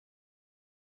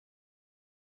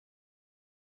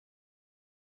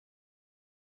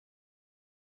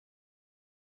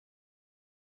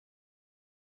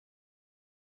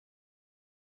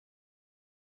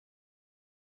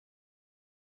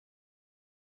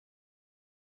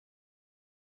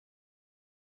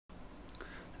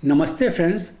Namaste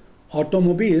friends,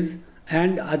 automobiles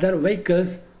and other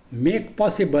vehicles make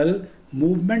possible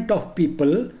movement of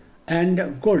people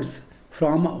and goods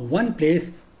from one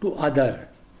place to other.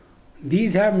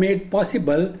 These have made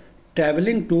possible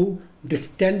traveling to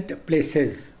distant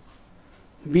places.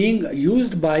 Being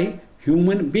used by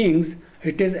human beings,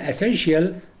 it is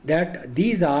essential that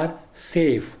these are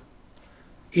safe.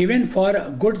 Even for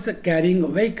goods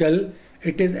carrying vehicle,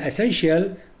 it is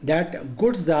essential that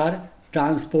goods are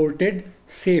transported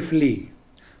safely.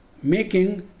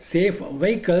 Making safe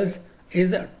vehicles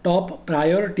is a top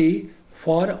priority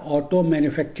for auto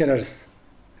manufacturers.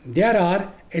 There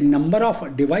are a number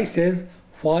of devices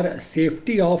for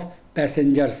safety of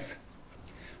passengers.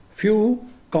 Few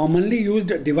commonly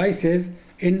used devices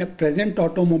in present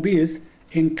automobiles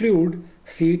include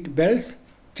seat belts,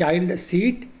 child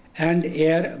seat, and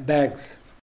air bags.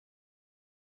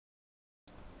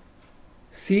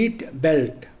 Seat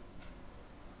belt.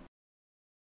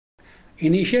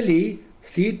 Initially,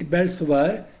 seat belts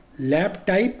were lap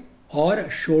type or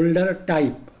shoulder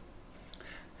type.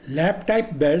 Lap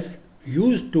type belts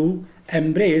used to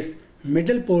embrace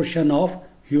middle portion of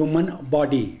human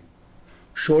body.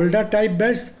 Shoulder type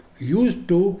belts used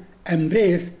to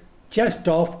embrace chest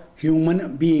of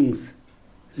human beings.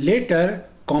 Later,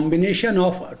 combination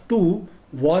of two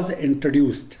was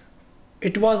introduced.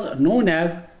 It was known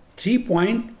as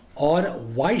 3-point or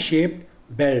Y-shaped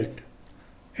belt.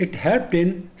 It helped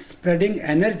in spreading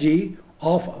energy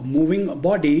of moving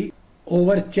body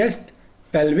over chest,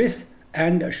 pelvis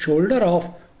and shoulder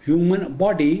of human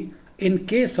body in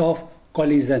case of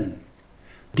collision.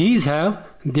 These have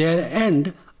their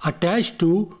end attached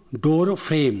to door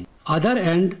frame. Other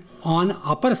end on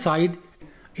upper side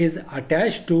is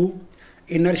attached to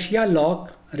inertia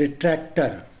lock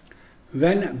retractor.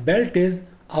 When belt is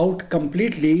out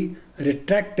completely,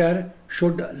 retractor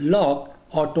should lock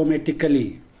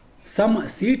automatically. Some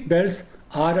seat belts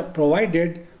are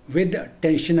provided with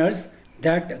tensioners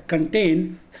that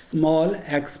contain small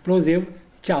explosive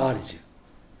charge.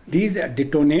 These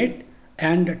detonate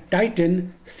and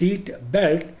tighten seat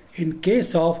belt in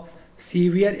case of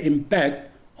severe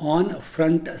impact on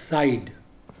front side.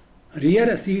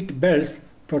 Rear seat belts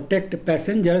protect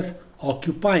passengers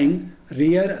occupying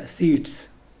rear seats.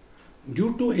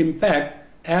 Due to impact,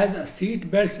 as seat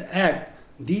belts act,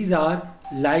 these are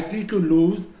likely to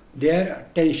lose their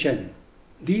tension.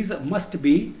 These must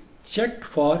be checked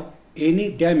for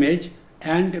any damage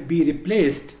and be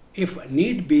replaced if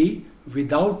need be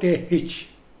without a hitch.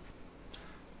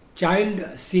 Child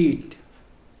seat.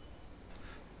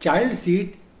 Child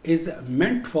seat is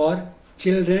meant for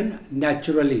children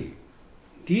naturally.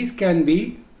 These can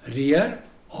be rear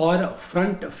or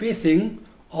front facing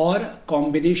or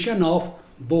combination of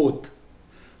both.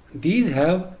 These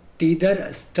have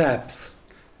tether straps.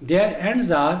 Their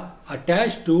ends are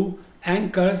attached to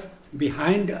anchors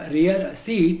behind rear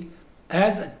seat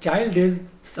as child is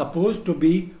supposed to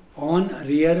be on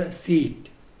rear seat.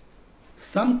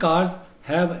 Some cars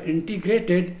have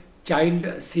integrated child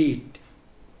seat.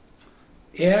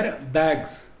 Air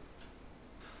bags.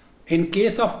 In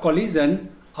case of collision,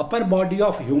 upper body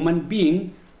of human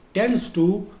being tends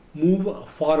to move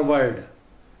forward.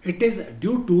 It is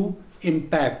due to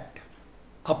impact.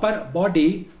 Upper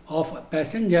body of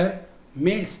passenger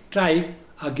may strike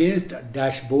against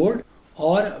dashboard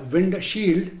or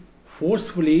windshield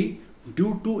forcefully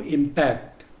due to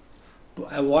impact. To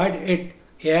avoid it,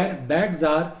 air bags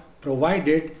are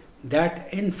provided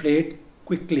that inflate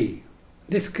quickly.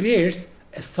 This creates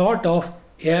a sort of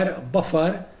air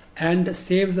buffer and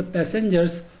saves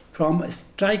passengers from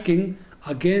striking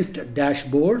against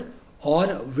dashboard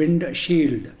or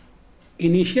windshield.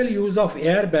 Initial use of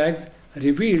airbags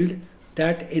revealed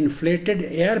that inflated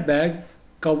airbag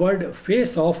covered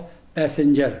face of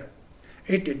passenger.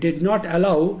 It did not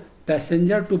allow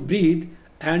passenger to breathe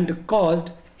and caused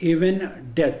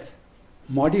even death.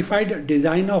 Modified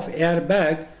design of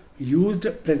airbag used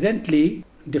presently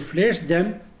deflates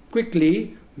them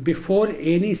quickly before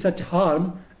any such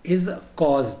harm is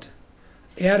caused.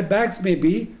 Airbags may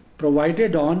be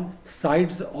provided on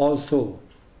sides also.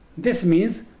 This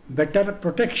means better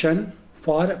protection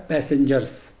for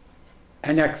passengers.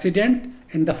 An accident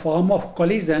in the form of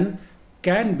collision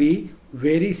can be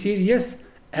very serious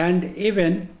and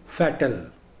even fatal.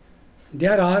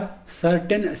 There are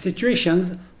certain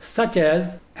situations such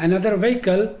as another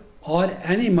vehicle or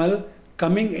animal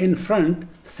coming in front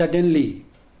suddenly.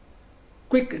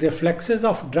 Quick reflexes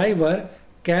of driver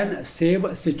can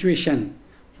save situation,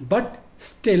 but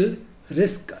still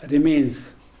risk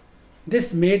remains.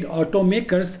 This made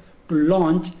automakers to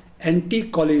launch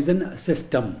anti-collision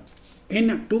system.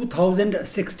 In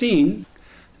 2016,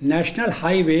 National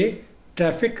Highway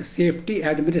Traffic Safety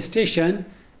Administration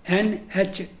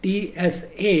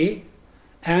NHTSA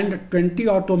and 20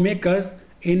 automakers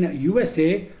in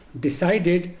USA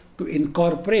decided to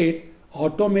incorporate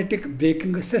automatic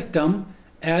braking system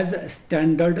as a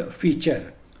standard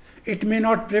feature. It may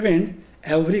not prevent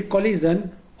every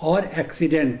collision or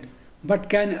accident, but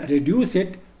can reduce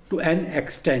it to an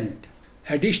extent.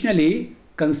 Additionally,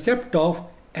 concept of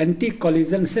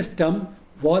anti-collision system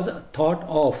was thought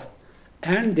of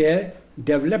and their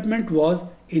development was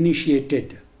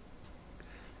initiated.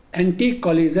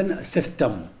 Anti-collision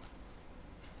system.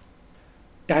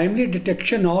 Timely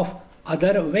detection of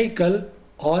other vehicle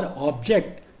or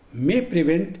object may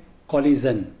prevent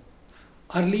collision.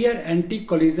 Earlier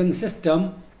anti-collision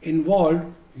system involved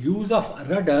use of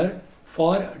radar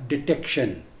for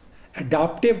detection.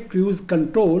 Adaptive cruise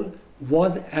control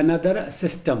was another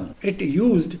system. It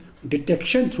used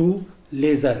detection through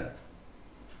laser.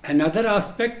 Another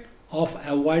aspect of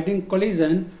avoiding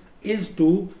collision is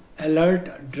to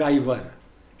alert driver.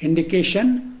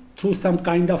 Indication through some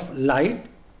kind of light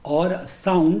or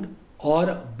sound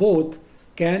or both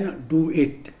can do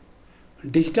it.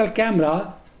 Digital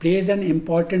camera plays an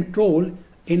important role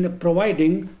in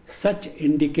providing such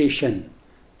indication.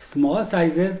 Small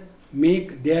sizes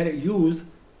make their use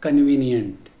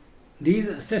convenient.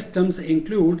 These systems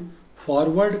include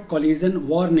forward collision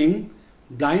warning,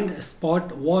 blind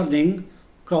spot warning,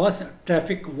 cross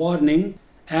traffic warning,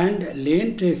 and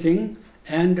lane tracing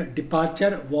and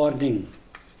departure warning.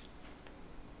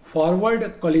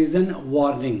 Forward collision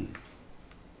warning.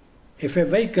 If a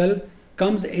vehicle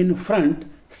comes in front,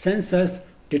 sensors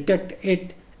detect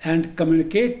it and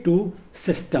communicate to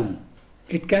system.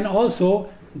 It can also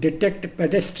detect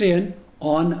pedestrian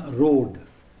on road.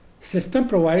 System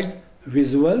provides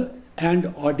visual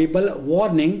and audible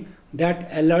warning that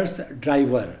alerts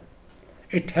driver.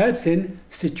 It helps in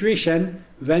situation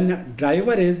when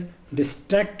driver is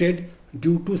distracted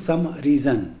due to some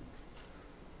reason.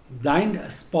 Blind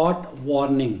spot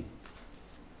warning.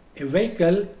 A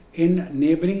vehicle in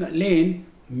neighboring lane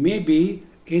may be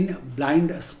in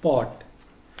blind spot.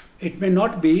 It may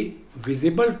not be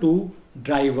visible to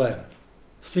driver.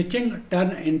 Switching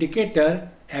turn indicator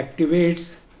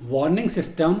activates warning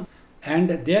system and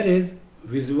there is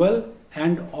visual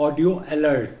and audio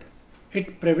alert.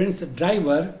 It prevents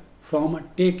driver from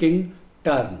taking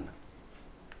turn.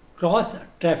 Cross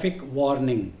traffic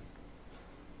warning.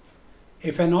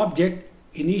 If an object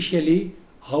initially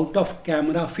out of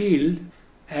camera field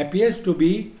appears to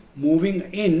be moving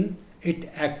in,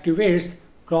 it activates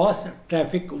cross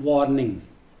traffic warning.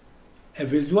 A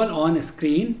visual on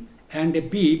screen and a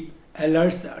beep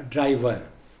alerts driver.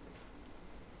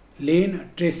 Lane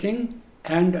tracing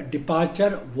and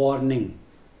departure warning.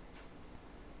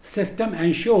 System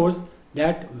ensures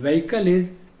that vehicle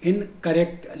is in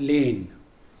correct lane.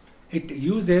 It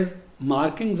uses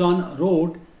markings on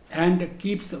road and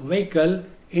keeps vehicle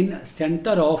in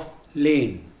center of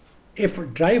lane.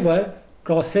 If driver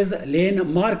crosses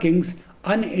lane markings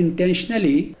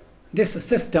unintentionally, this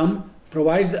system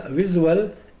provides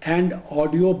visual and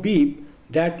audio beep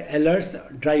that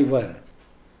alerts driver.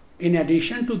 In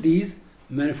addition to these,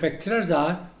 manufacturers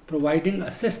are providing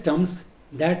systems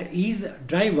that ease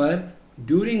driver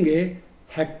during a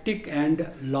hectic and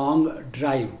long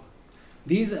drive.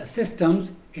 These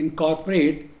systems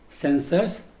incorporate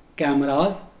sensors,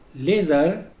 cameras,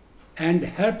 laser, and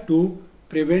help to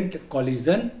prevent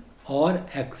collision or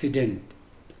accident.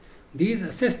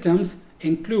 These systems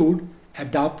include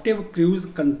adaptive cruise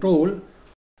control,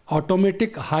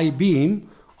 automatic high beam,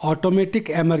 automatic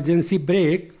emergency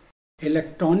brake,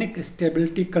 electronic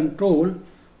stability control,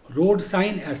 road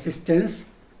sign assistance,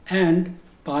 and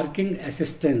parking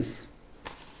assistance.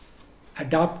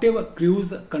 Adaptive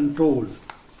cruise control.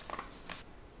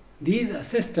 These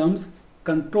systems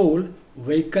control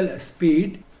vehicle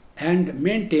speed and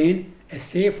maintain a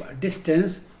safe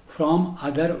distance from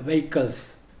other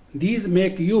vehicles. These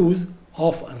make use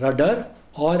of radar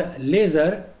or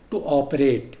laser to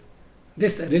operate.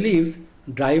 This relieves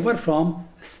driver from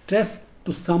stress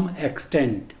to some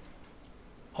extent.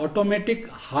 Automatic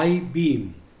high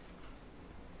beam.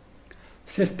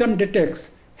 System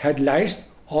detects headlights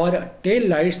or tail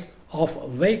lights of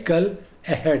vehicle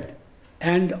ahead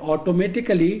and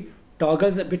automatically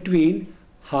toggles between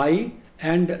high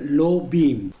and low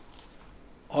beam.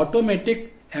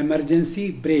 Automatic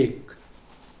emergency brake.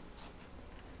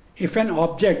 If an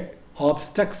object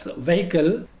obstructs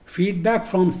vehicle, feedback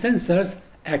from sensors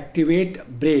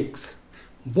activate brakes.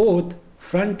 Both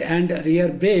front and rear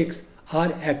brakes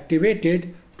are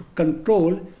activated to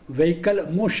control vehicle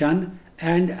motion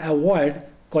and avoid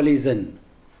collision.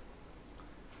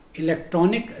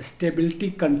 Electronic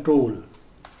stability control.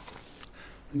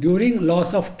 During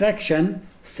loss of traction,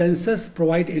 sensors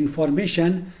provide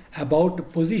information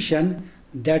about position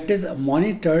that is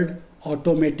monitored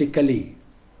automatically.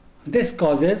 This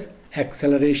causes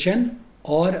acceleration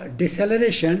or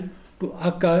deceleration to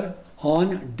occur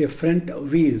on different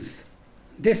wheels.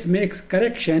 This makes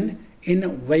correction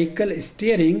in vehicle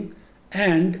steering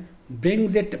and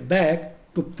brings it back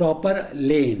to proper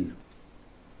lane.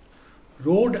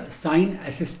 Road sign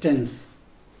assistance.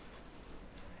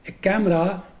 A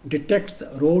camera detects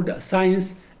road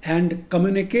signs and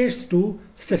communicates to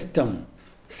system.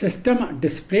 System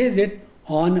displays it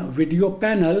on video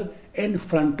panel in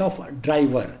front of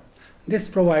driver. This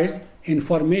provides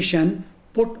information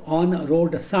put on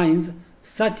road signs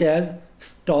such as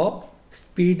stop,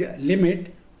 speed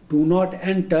limit, do not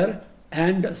enter,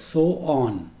 and so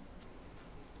on.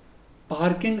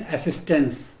 Parking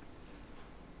assistance.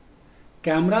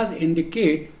 Cameras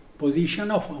indicate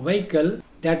position of vehicle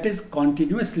that is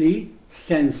continuously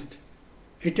sensed.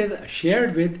 It is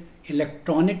shared with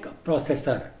electronic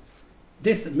processor.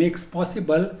 This makes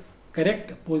possible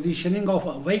correct positioning of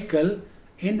a vehicle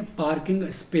in parking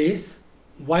space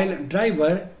while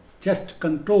driver just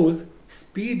controls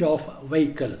speed of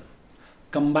vehicle.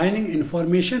 Combining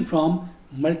information from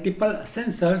multiple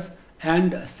sensors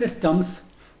and systems,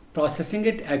 processing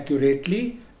it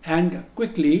accurately and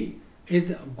quickly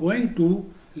is going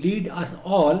to lead us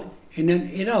all in an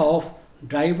era of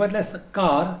driverless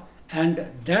car, and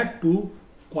that too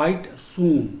quite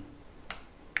soon.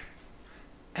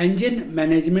 Engine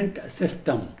management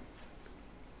system.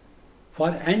 For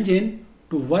engine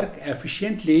to work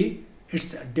efficiently,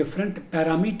 its different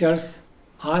parameters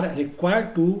are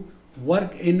required to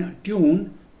work in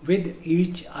tune with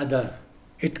each other.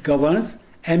 It governs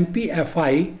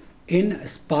MPFI in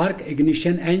spark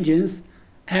ignition engines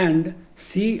and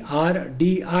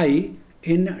CRDI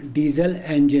in diesel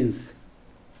engines.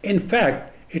 In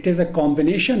fact, it is a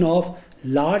combination of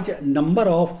large number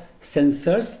of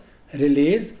sensors,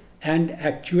 relays and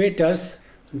actuators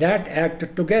that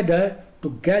act together to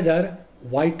gather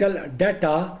vital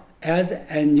data as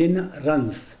engine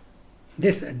runs.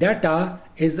 This data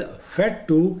is fed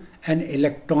to an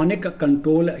electronic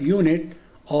control unit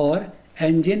or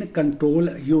engine control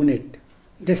unit.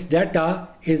 This data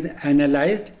is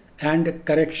analyzed and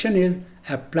correction is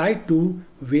applied to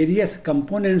various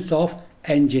components of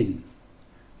engine.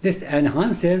 This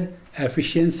enhances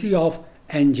efficiency of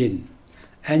engine.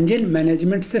 Engine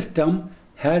management system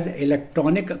has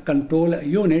electronic control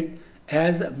unit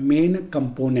as main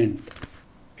component.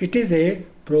 It is a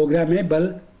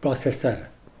programmable processor.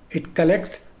 It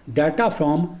collects data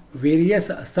from various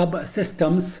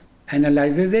subsystems,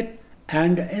 analyzes it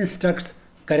and instructs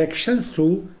corrections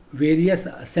through various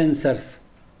sensors.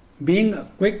 Being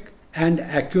quick and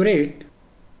accurate,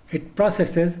 it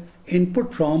processes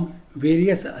input from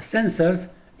various sensors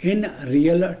in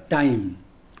real time.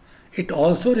 It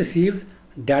also receives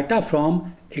data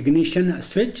from ignition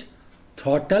switch,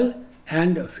 throttle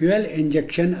and fuel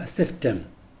injection system.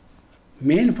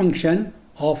 Main function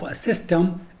of a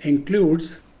system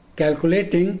includes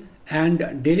calculating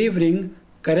and delivering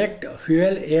correct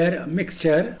fuel-air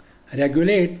mixture,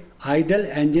 regulate idle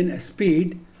engine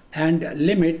speed and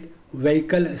limit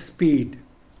vehicle speed.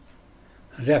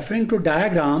 Referring to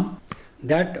diagram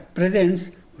that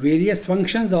presents various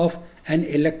functions of an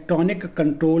electronic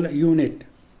control unit.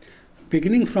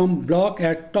 Beginning from block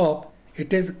at top,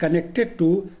 it is connected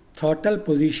to throttle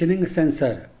positioning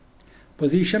sensor.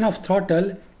 Position of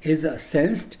throttle is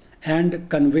sensed and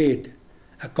conveyed.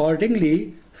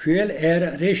 Accordingly,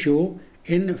 fuel-air ratio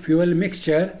in fuel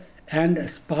mixture and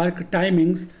spark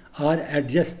timings are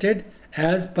adjusted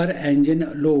as per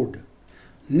engine load.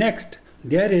 Next,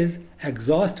 there is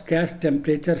exhaust gas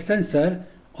temperature sensor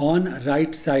on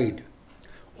right side.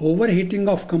 Overheating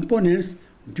of components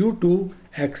due to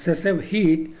excessive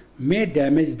heat may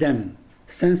damage them.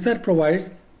 Sensor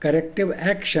provides corrective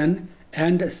action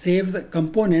and saves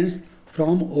components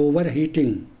from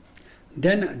overheating.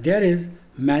 Then there is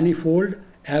manifold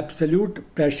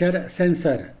absolute pressure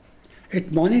sensor.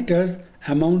 It monitors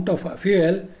amount of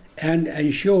fuel and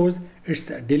ensures its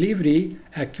delivery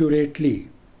accurately.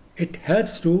 It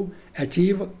helps to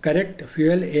achieve correct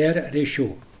fuel-air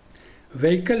ratio.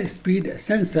 Vehicle speed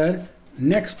sensor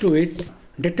next to it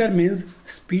determines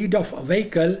speed of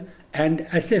vehicle and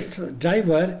assists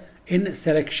driver in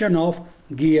selection of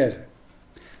gear.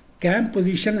 Cam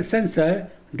position sensor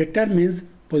determines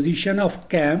position of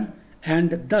cam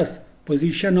and thus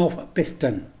position of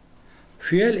piston.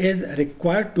 Fuel is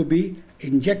required to be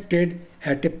injected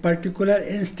at a particular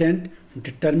instant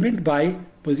determined by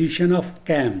position of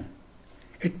cam.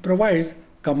 It provides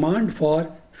command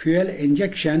for fuel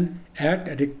injection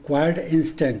at required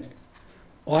instant.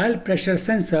 Oil pressure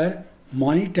sensor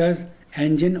monitors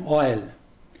engine oil.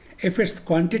 If its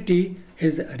quantity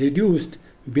is reduced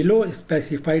below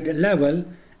specified level,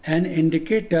 an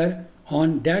indicator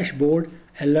on dashboard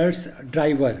alerts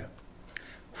driver.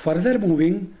 Further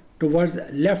moving towards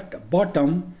left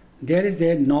bottom, there is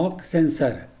a knock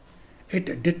sensor.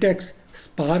 It detects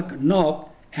spark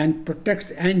knock and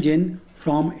protects engine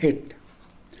from it.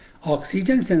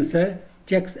 Oxygen sensor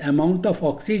checks amount of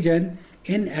oxygen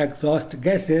in exhaust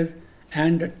gases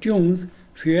and tunes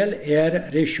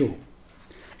fuel-air ratio.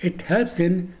 It helps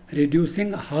in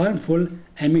reducing harmful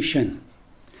emission.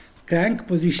 Crank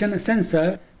position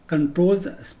sensor controls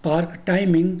spark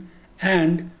timing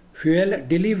and fuel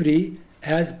delivery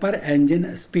as per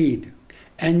engine speed.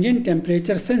 Engine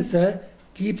temperature sensor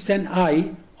keeps an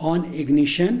eye on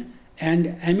ignition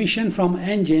and emission from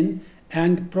engine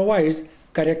and provides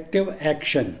corrective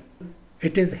action.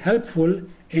 It is helpful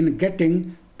in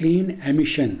getting clean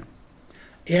emission.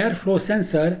 Airflow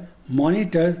sensor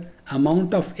monitors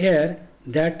amount of air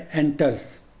that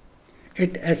enters.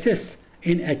 It assists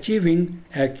in achieving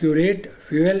accurate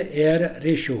fuel-air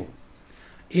ratio.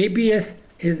 ABS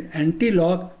is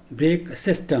anti-lock brake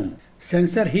system.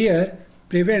 Sensor here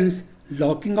prevents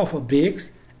locking of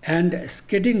brakes and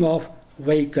skidding of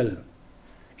vehicle.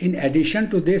 In addition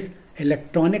to this,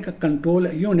 electronic control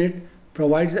unit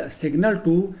provides a signal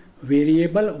to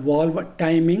variable valve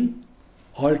timing,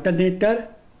 alternator,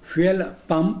 fuel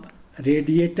pump,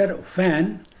 radiator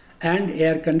fan and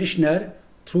air conditioner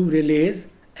through relays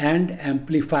and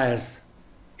amplifiers.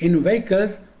 In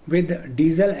vehicles with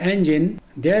diesel engine,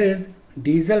 there is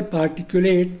diesel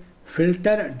particulate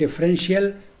filter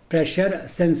differential pressure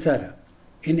sensor.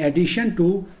 In addition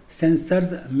to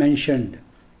sensors mentioned,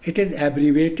 it is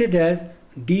abbreviated as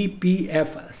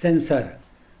DPF sensor.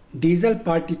 Diesel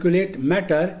particulate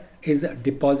matter is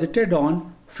deposited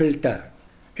on filter.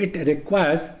 It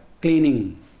requires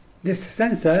cleaning. This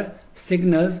sensor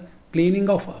signals cleaning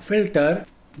of filter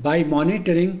by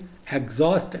monitoring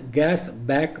exhaust gas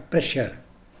back pressure.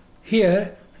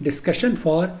 Here, discussion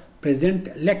for present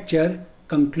lecture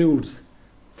concludes.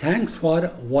 Thanks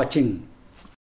for watching.